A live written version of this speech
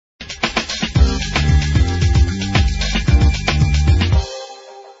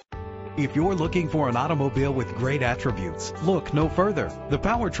If you're looking for an automobile with great attributes, look no further. The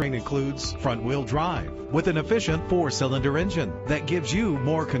powertrain includes front-wheel drive with an efficient 4-cylinder engine that gives you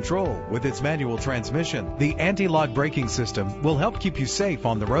more control with its manual transmission. The anti-lock braking system will help keep you safe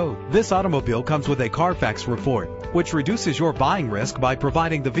on the road. This automobile comes with a Carfax report, which reduces your buying risk by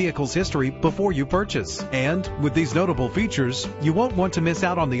providing the vehicle's history before you purchase. And with these notable features, you won't want to miss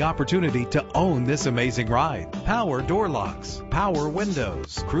out on the opportunity to own this amazing ride. Power door locks, power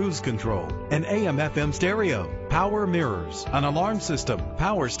windows, cruise control, an AM/FM stereo, power mirrors, an alarm system,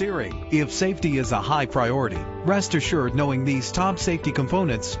 power steering. If safety is a high priority, rest assured knowing these top safety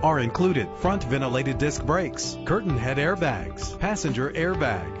components are included: front ventilated disc brakes, curtain head airbags, passenger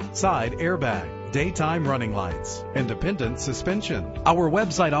airbag, side airbag, daytime running lights, independent suspension. Our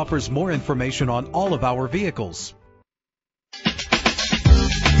website offers more information on all of our vehicles.